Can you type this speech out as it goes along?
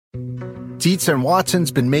Dietz and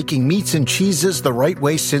Watson's been making meats and cheeses the right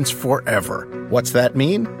way since forever. What's that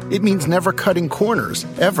mean? It means never cutting corners,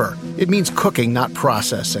 ever. It means cooking, not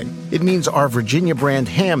processing. It means our Virginia brand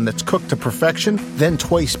ham that's cooked to perfection, then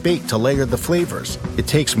twice baked to layer the flavors. It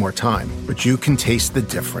takes more time, but you can taste the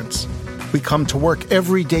difference. We come to work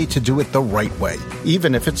every day to do it the right way,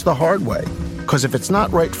 even if it's the hard way. Because if it's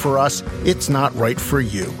not right for us, it's not right for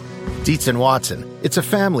you. Dietz and Watson, it's a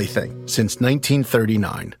family thing since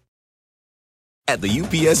 1939. At the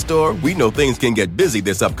UPS Store, we know things can get busy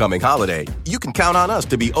this upcoming holiday. You can count on us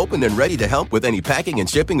to be open and ready to help with any packing and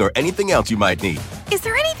shipping or anything else you might need. Is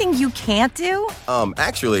there anything you can't do?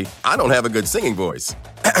 Actually, I don't have a good singing voice.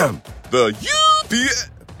 The UPS...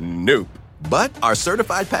 Nope. But our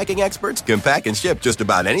certified packing experts can pack and ship just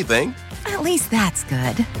about anything. At least that's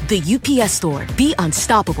good. The UPS Store. Be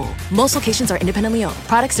unstoppable. Most locations are independently owned.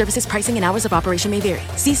 Product, services, pricing, and hours of operation may vary.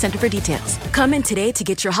 See Center for details. Come in today to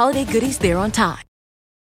get your holiday goodies there on time.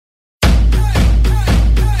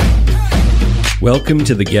 Welcome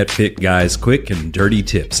to the Get Fit Guys quick and dirty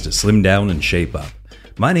tips to slim down and shape up.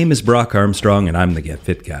 My name is Brock Armstrong and I'm the Get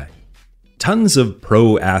Fit Guy. Tons of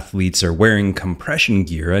pro athletes are wearing compression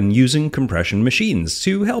gear and using compression machines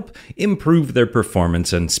to help improve their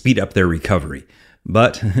performance and speed up their recovery.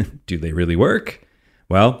 But do they really work?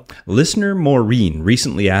 Well, listener Maureen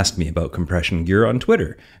recently asked me about compression gear on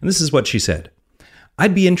Twitter, and this is what she said.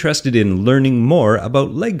 I'd be interested in learning more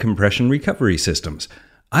about leg compression recovery systems.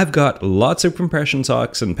 I've got lots of compression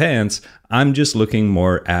socks and pants. I'm just looking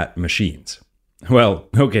more at machines. Well,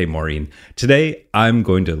 okay, Maureen. Today, I'm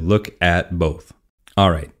going to look at both. All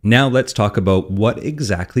right, now let's talk about what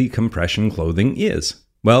exactly compression clothing is.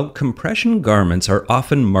 Well, compression garments are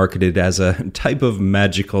often marketed as a type of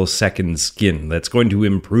magical second skin that's going to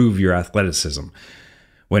improve your athleticism.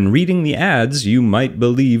 When reading the ads, you might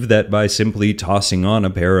believe that by simply tossing on a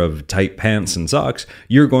pair of tight pants and socks,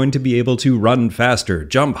 you're going to be able to run faster,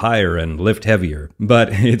 jump higher, and lift heavier. But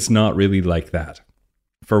it's not really like that.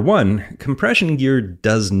 For one, compression gear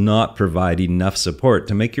does not provide enough support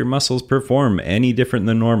to make your muscles perform any different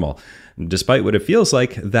than normal, despite what it feels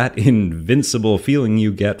like that invincible feeling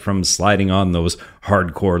you get from sliding on those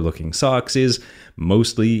hardcore-looking socks is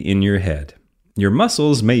mostly in your head. Your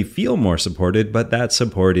muscles may feel more supported, but that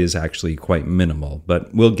support is actually quite minimal,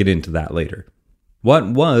 but we'll get into that later. What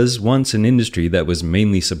was once an industry that was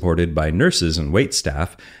mainly supported by nurses and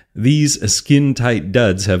waitstaff, these skin-tight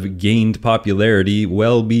duds have gained popularity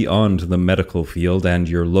well beyond the medical field and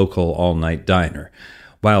your local all-night diner.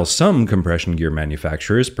 While some compression gear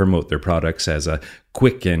manufacturers promote their products as a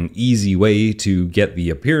quick and easy way to get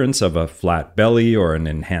the appearance of a flat belly or an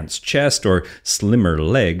enhanced chest or slimmer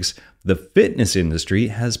legs, the fitness industry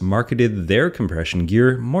has marketed their compression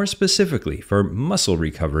gear more specifically for muscle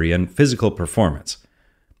recovery and physical performance.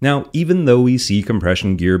 Now, even though we see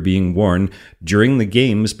compression gear being worn during the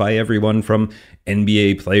games by everyone from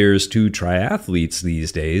NBA players to triathletes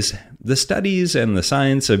these days, the studies and the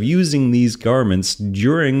science of using these garments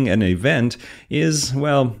during an event is,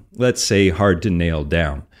 well, let's say hard to nail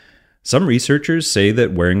down. Some researchers say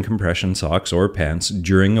that wearing compression socks or pants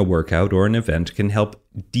during a workout or an event can help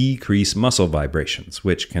decrease muscle vibrations,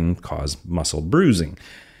 which can cause muscle bruising.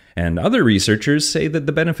 And other researchers say that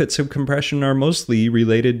the benefits of compression are mostly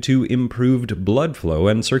related to improved blood flow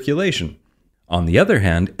and circulation. On the other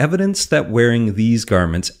hand, evidence that wearing these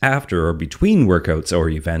garments after or between workouts or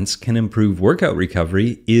events can improve workout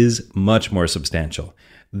recovery is much more substantial.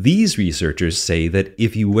 These researchers say that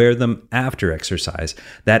if you wear them after exercise,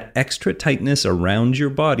 that extra tightness around your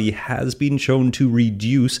body has been shown to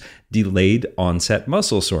reduce delayed onset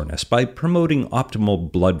muscle soreness by promoting optimal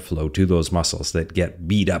blood flow to those muscles that get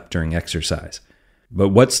beat up during exercise. But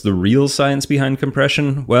what's the real science behind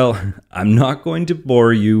compression? Well, I'm not going to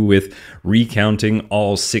bore you with recounting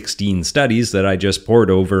all 16 studies that I just poured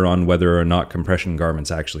over on whether or not compression garments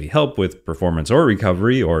actually help with performance or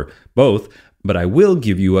recovery, or both, but I will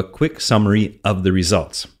give you a quick summary of the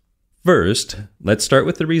results. First, let's start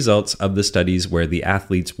with the results of the studies where the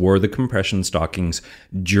athletes wore the compression stockings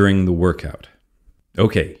during the workout.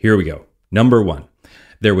 Okay, here we go. Number 1.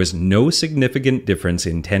 There was no significant difference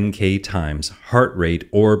in 10K times heart rate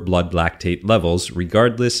or blood lactate levels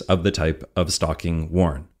regardless of the type of stocking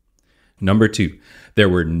worn. Number 2. There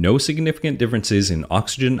were no significant differences in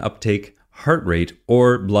oxygen uptake, heart rate,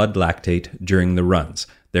 or blood lactate during the runs.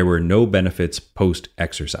 There were no benefits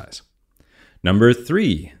post-exercise. Number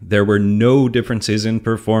 3, there were no differences in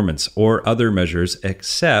performance or other measures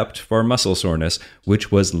except for muscle soreness, which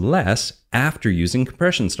was less after using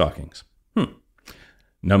compression stockings.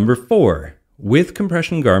 Number 4, with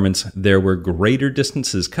compression garments, there were greater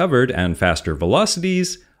distances covered and faster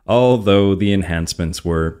velocities, although the enhancements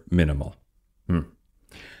were minimal.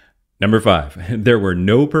 Number 5, there were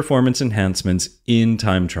no performance enhancements in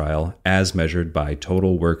time trial as measured by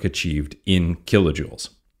total work achieved in kilojoules.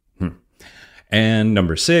 And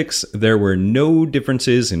number 6, there were no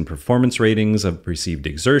differences in performance ratings of perceived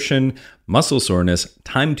exertion, muscle soreness,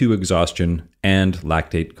 time to exhaustion, and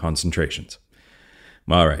lactate concentrations.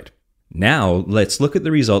 All right, now let's look at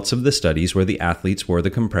the results of the studies where the athletes wore the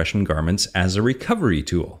compression garments as a recovery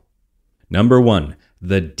tool. Number 1,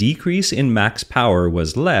 the decrease in max power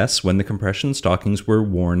was less when the compression stockings were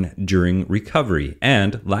worn during recovery,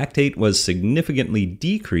 and lactate was significantly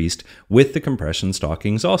decreased with the compression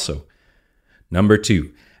stockings also. Number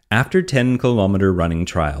 2, after 10-kilometer running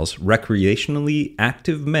trials, recreationally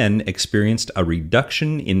active men experienced a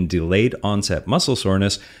reduction in delayed onset muscle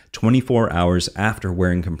soreness 24 hours after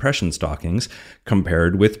wearing compression stockings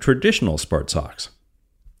compared with traditional sport socks.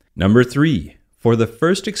 Number 3, for the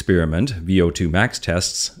first experiment, VO2 max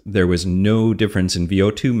tests, there was no difference in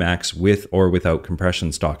VO2 max with or without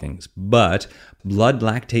compression stockings, but blood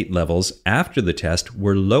lactate levels after the test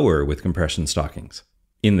were lower with compression stockings.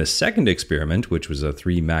 In the second experiment, which was a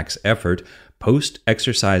 3 max effort,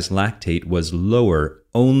 post-exercise lactate was lower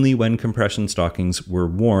only when compression stockings were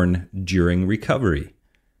worn during recovery.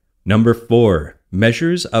 Number 4,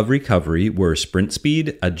 measures of recovery were sprint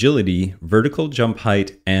speed, agility, vertical jump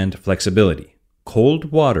height, and flexibility.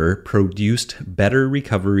 Cold water produced better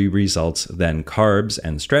recovery results than carbs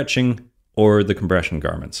and stretching or the compression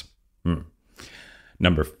garments.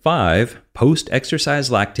 Number 5, post-exercise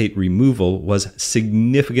lactate removal was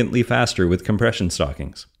significantly faster with compression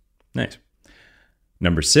stockings. Nice.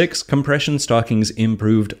 Number 6, compression stockings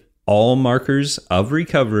improved all markers of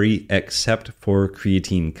recovery except for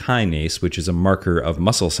creatine kinase, which is a marker of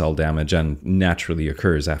muscle cell damage and naturally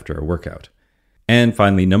occurs after a workout. And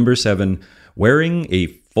finally, number 7, wearing a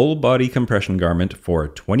full-body compression garment for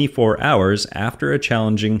 24 hours after a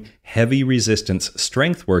challenging heavy resistance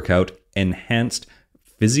strength workout enhanced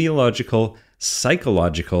physiological,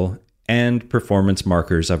 psychological, and performance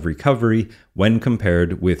markers of recovery when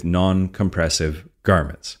compared with non-compressive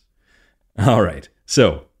garments. All right,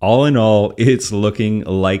 so all in all, it's looking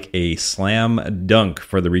like a slam dunk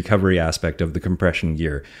for the recovery aspect of the compression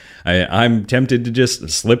gear. I'm tempted to just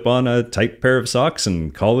slip on a tight pair of socks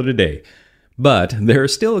and call it a day. But there are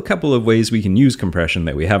still a couple of ways we can use compression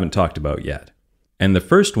that we haven't talked about yet. And the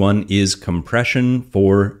first one is compression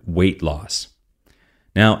for weight loss.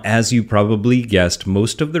 Now, as you probably guessed,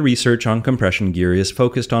 most of the research on compression gear is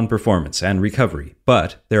focused on performance and recovery,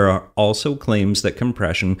 but there are also claims that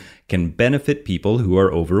compression can benefit people who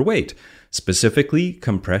are overweight. Specifically,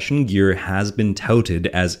 compression gear has been touted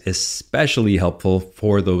as especially helpful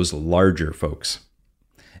for those larger folks.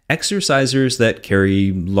 Exercisers that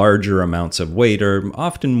carry larger amounts of weight are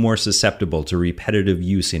often more susceptible to repetitive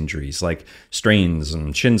use injuries like strains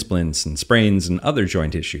and shin splints and sprains and other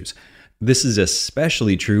joint issues. This is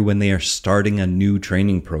especially true when they are starting a new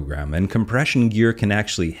training program, and compression gear can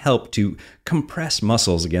actually help to compress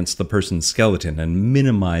muscles against the person's skeleton and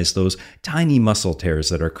minimize those tiny muscle tears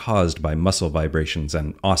that are caused by muscle vibrations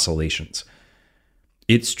and oscillations.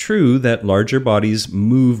 It's true that larger bodies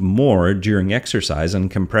move more during exercise,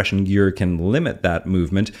 and compression gear can limit that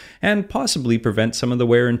movement and possibly prevent some of the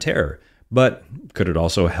wear and tear. But could it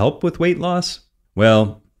also help with weight loss?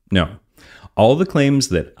 Well, no. All the claims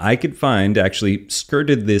that I could find actually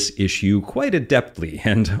skirted this issue quite adeptly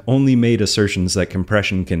and only made assertions that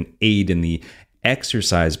compression can aid in the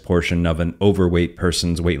exercise portion of an overweight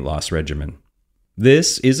person's weight loss regimen.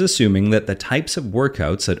 This is assuming that the types of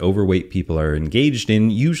workouts that overweight people are engaged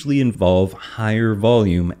in usually involve higher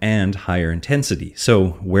volume and higher intensity,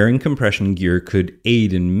 so wearing compression gear could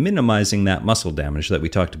aid in minimizing that muscle damage that we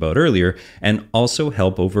talked about earlier and also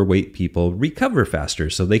help overweight people recover faster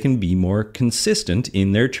so they can be more consistent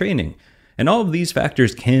in their training. And all of these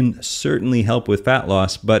factors can certainly help with fat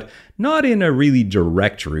loss, but not in a really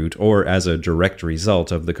direct route or as a direct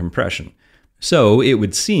result of the compression. So it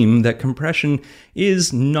would seem that compression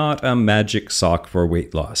is not a magic sock for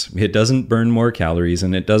weight loss. It doesn't burn more calories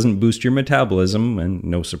and it doesn't boost your metabolism, and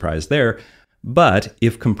no surprise there. But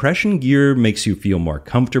if compression gear makes you feel more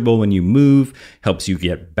comfortable when you move, helps you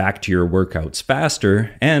get back to your workouts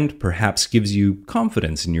faster, and perhaps gives you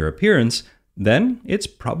confidence in your appearance, then it's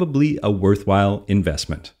probably a worthwhile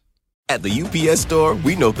investment. At the UPS Store,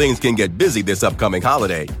 we know things can get busy this upcoming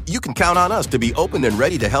holiday. You can count on us to be open and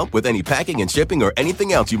ready to help with any packing and shipping or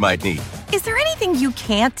anything else you might need. Is there anything you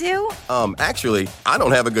can't do? Actually, I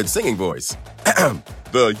don't have a good singing voice.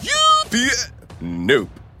 The UPS... Nope.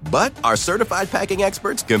 But our certified packing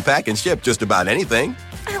experts can pack and ship just about anything.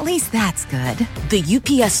 At least that's good.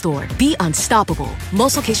 The UPS Store. Be unstoppable.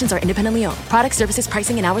 Most locations are independently owned. Product, services,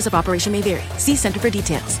 pricing, and hours of operation may vary. See Center for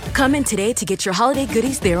details. Come in today to get your holiday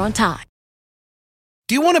goodies there on time.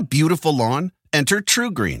 Do you want a beautiful lawn? Enter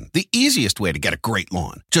TruGreen, the easiest way to get a great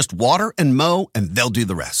lawn. Just water and mow, and they'll do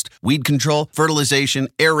the rest. Weed control, fertilization,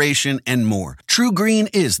 aeration, and more. TruGreen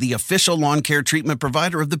is the official lawn care treatment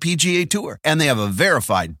provider of the PGA Tour, and they have a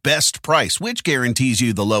verified best price, which guarantees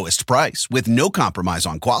you the lowest price with no compromise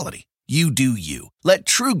on quality. You do you. Let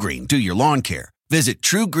TruGreen do your lawn care. Visit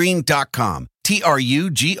TruGreen.com,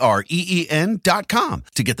 TruGreen.com,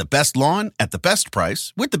 to get the best lawn at the best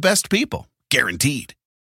price with the best people. Guaranteed.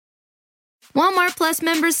 Walmart Plus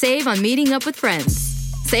members save on meeting up with friends.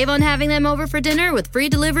 Save on having them over for dinner with free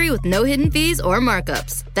delivery with no hidden fees or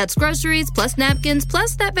markups. That's groceries, plus napkins,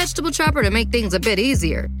 plus that vegetable chopper to make things a bit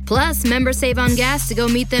easier. Plus, members save on gas to go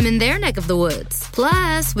meet them in their neck of the woods.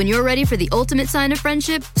 Plus, when you're ready for the ultimate sign of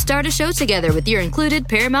friendship, start a show together with your included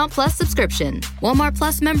Paramount Plus subscription. Walmart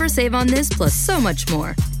Plus members save on this plus so much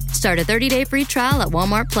more. Start a 30-day free trial at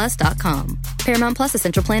walmartplus.com. Paramount Plus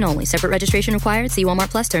Essential Plan only. Separate registration required. See Walmart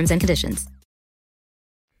Plus terms and conditions.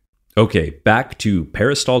 Okay, back to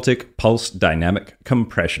peristaltic pulse dynamic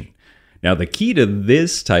compression. Now, the key to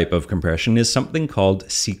this type of compression is something called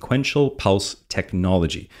sequential pulse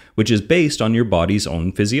technology, which is based on your body's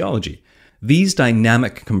own physiology. These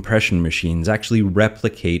dynamic compression machines actually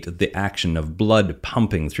replicate the action of blood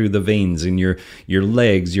pumping through the veins in your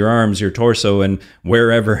legs, your arms, your torso, and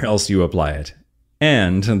wherever else you apply it.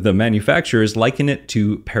 And the manufacturers liken it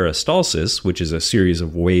to peristalsis, which is a series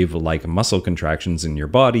of wave-like muscle contractions in your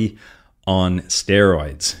body, on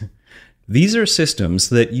steroids. These are systems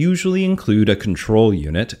that usually include a control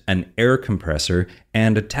unit, an air compressor,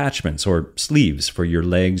 and attachments or sleeves for your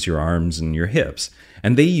legs, your arms, and your hips.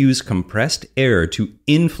 And they use compressed air to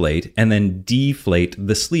inflate and then deflate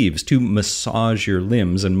the sleeves to massage your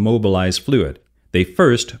limbs and mobilize fluid. They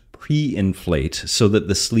first pre-inflate so that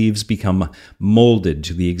the sleeves become molded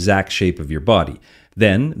to the exact shape of your body.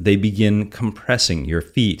 Then they begin compressing your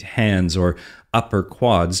feet, hands, or upper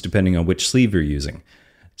quads depending on which sleeve you're using.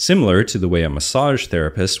 Similar to the way a massage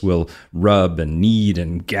therapist will rub and knead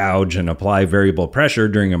and gouge and apply variable pressure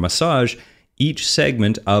during a massage, each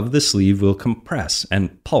segment of the sleeve will compress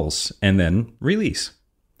and pulse and then release.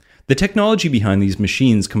 The technology behind these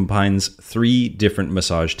machines combines 3 different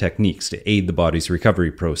massage techniques to aid the body's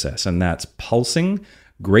recovery process, and that's pulsing,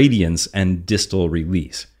 gradients, and distal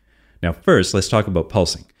release. Now first, let's talk about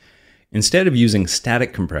pulsing. Instead of using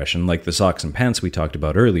static compression like the socks and pants we talked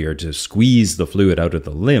about earlier to squeeze the fluid out of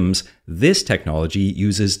the limbs, this technology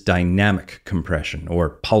uses dynamic compression,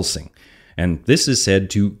 or pulsing. And this is said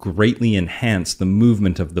to greatly enhance the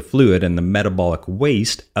movement of the fluid and the metabolic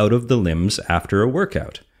waste out of the limbs after a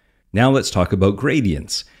workout. Now let's talk about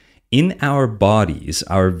gradients. In our bodies,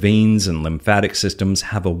 our veins and lymphatic systems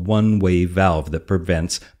have a one-way valve that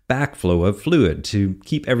prevents backflow of fluid to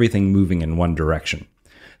keep everything moving in one direction.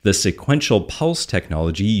 The sequential pulse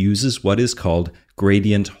technology uses what is called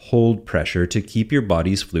gradient hold pressure to keep your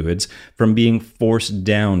body's fluids from being forced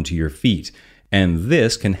down to your feet, and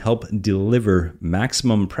this can help deliver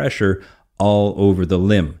maximum pressure all over the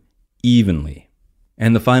limb, evenly.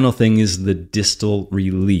 And the final thing is the distal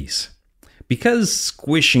release. Because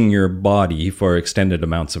squishing your body for extended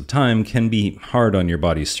amounts of time can be hard on your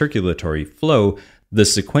body's circulatory flow, the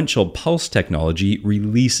sequential pulse technology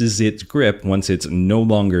releases its grip once it's no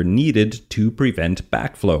longer needed to prevent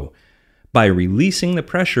backflow. By releasing the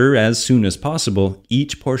pressure as soon as possible,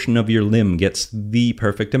 each portion of your limb gets the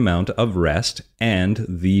perfect amount of rest and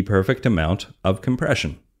the perfect amount of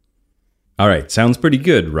compression. Alright, sounds pretty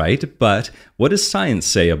good, right? But what does science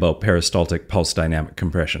say about peristaltic pulse dynamic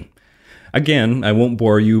compression? Again, I won't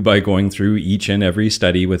bore you by going through each and every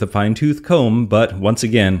study with a fine-tooth comb, but once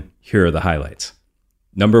again, here are the highlights.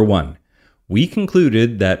 Number 1, we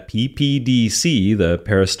concluded that PPDC, the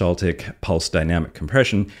peristaltic pulse dynamic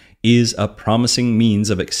compression, is a promising means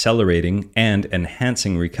of accelerating and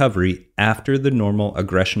enhancing recovery after the normal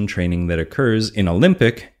aggression training that occurs in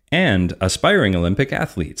Olympic and aspiring Olympic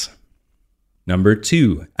athletes. Number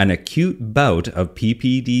 2, an acute bout of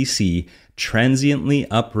PPDC transiently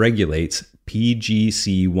upregulates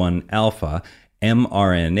PGC1 alpha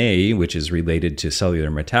mRNA, which is related to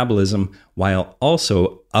cellular metabolism, while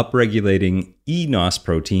also upregulating eNOS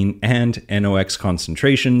protein and NOx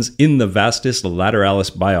concentrations in the vastus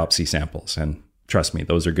lateralis biopsy samples. And trust me,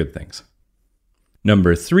 those are good things.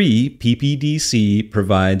 Number 3, PPDC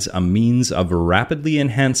provides a means of rapidly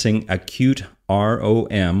enhancing acute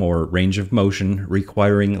ROM, or range of motion,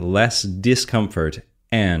 requiring less discomfort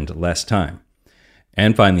and less time.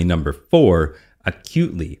 And finally, number 4,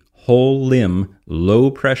 Acutely whole limb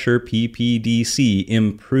low pressure PPDC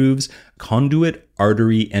improves conduit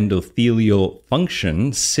artery endothelial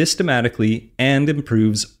function systematically and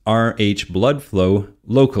improves RH blood flow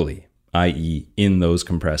locally, i.e. in those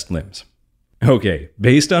compressed limbs. Okay,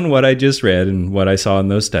 based on what I just read and what I saw in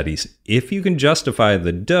those studies, if you can justify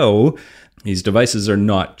the dough, these devices are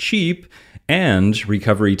not cheap, and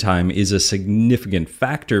recovery time is a significant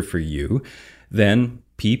factor for you, then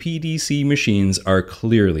PPDC machines are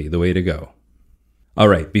clearly the way to go. All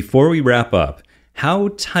right, before we wrap up, how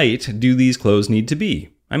tight do these clothes need to be?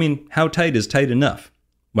 I mean, how tight is tight enough?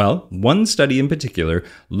 Well, one study in particular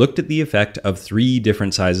looked at the effect of 3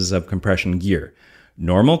 different sizes of compression gear: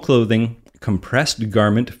 normal clothing, compressed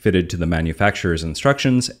garment fitted to the manufacturer's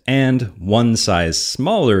instructions, and one size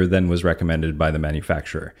smaller than was recommended by the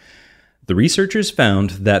manufacturer. The researchers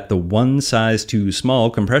found that the one size too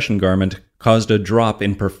small compression garment caused a drop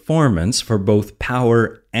in performance for both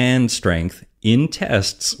power and strength in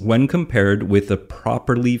tests when compared with the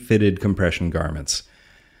properly fitted compression garments.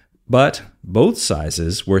 But both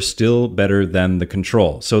sizes were still better than the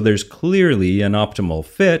control, so there's clearly an optimal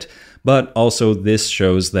fit, but also this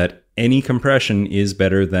shows that any compression is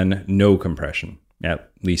better than no compression. At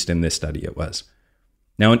least in this study it was.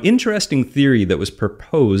 Now, an interesting theory that was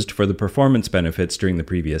proposed for the performance benefits during the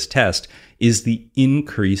previous test is the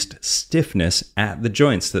increased stiffness at the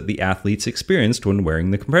joints that the athletes experienced when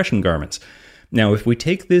wearing the compression garments. Now, if we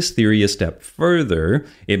take this theory a step further,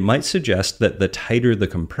 it might suggest that the tighter the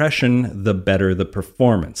compression, the better the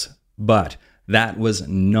performance. But that was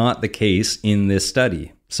not the case in this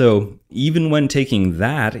study. So even when taking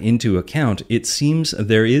that into account, it seems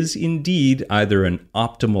there is indeed either an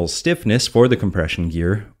optimal stiffness for the compression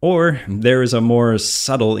gear, or there is a more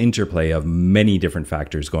subtle interplay of many different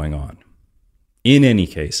factors going on. In any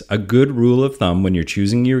case, a good rule of thumb when you're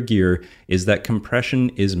choosing your gear is that compression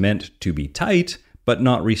is meant to be tight, but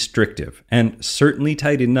not restrictive, and certainly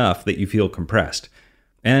tight enough that you feel compressed.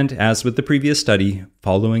 And as with the previous study,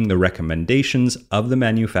 following the recommendations of the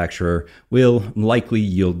manufacturer will likely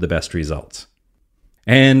yield the best results.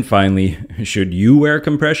 And finally, should you wear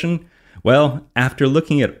compression? Well, after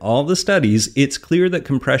looking at all the studies, it's clear that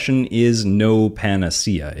compression is no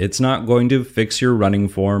panacea. It's not going to fix your running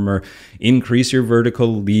form or increase your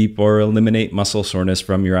vertical leap or eliminate muscle soreness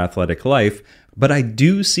from your athletic life. But I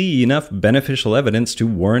do see enough beneficial evidence to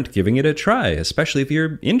warrant giving it a try, especially if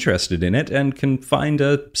you're interested in it and can find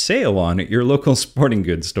a sale on at your local sporting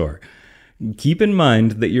goods store. Keep in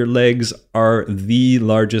mind that your legs are the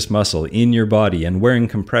largest muscle in your body, and wearing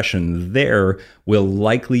compression there will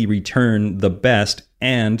likely return the best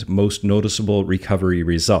and most noticeable recovery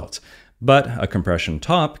results. But a compression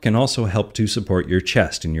top can also help to support your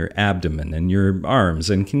chest and your abdomen and your arms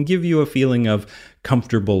and can give you a feeling of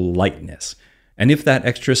comfortable lightness. And if that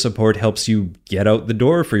extra support helps you get out the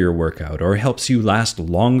door for your workout, or helps you last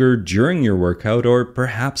longer during your workout, or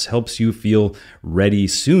perhaps helps you feel ready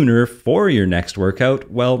sooner for your next workout,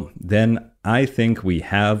 well, then I think we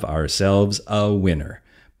have ourselves a winner.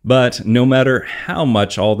 But no matter how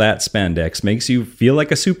much all that spandex makes you feel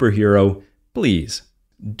like a superhero, please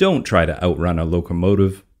don't try to outrun a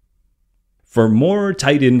locomotive. For more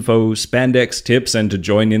tight info, spandex tips, and to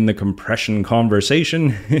join in the compression conversation,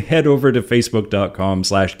 head over to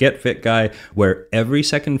facebook.com/getfitguy, where every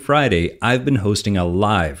second Friday I've been hosting a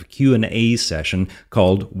live Q&A session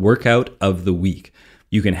called Workout of the Week.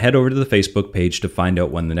 You can head over to the Facebook page to find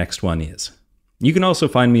out when the next one is. You can also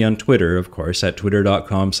find me on Twitter, of course, at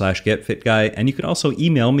twitter.com/getfitguy, and you can also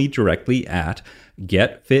email me directly at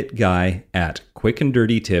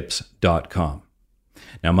getfitguy@quickanddirtytips.com.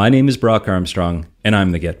 Now, my name is Brock Armstrong, and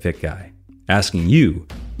I'm the Get Fit Guy. Asking you,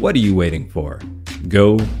 what are you waiting for?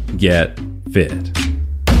 Go get fit.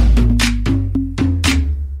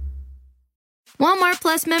 Walmart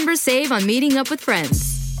Plus members save on meeting up with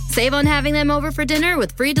friends. Save on having them over for dinner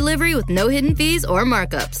with free delivery with no hidden fees or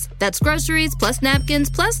markups. That's groceries plus napkins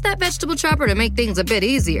plus that vegetable chopper to make things a bit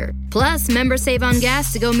easier. Plus, members save on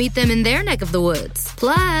gas to go meet them in their neck of the woods.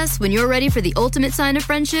 Plus, when you're ready for the ultimate sign of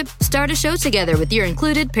friendship, start a show together with your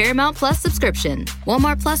included Paramount Plus subscription.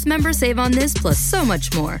 Walmart Plus members save on this plus so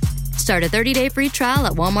much more. Start a 30-day free trial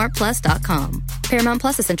at walmartplus.com. Paramount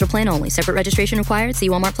Plus Essential Plan only. Separate registration required. See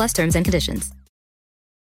Walmart Plus terms and conditions.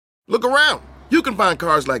 Look around. You can find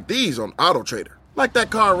cars like these on AutoTrader, like that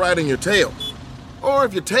car riding your tail. Or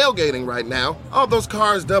if you're tailgating right now, all those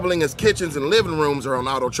cars doubling as kitchens and living rooms are on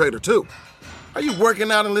AutoTrader too. Are you working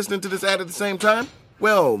out and listening to this ad at the same time?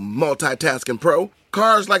 Well, multitasking pro,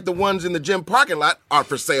 cars like the ones in the gym parking lot are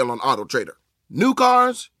for sale on AutoTrader. New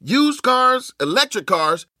cars, used cars, electric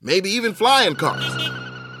cars, maybe even flying cars.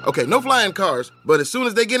 Okay, no flying cars, but as soon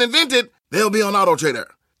as they get invented, they'll be on AutoTrader.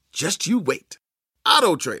 Just you wait.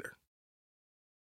 AutoTrader.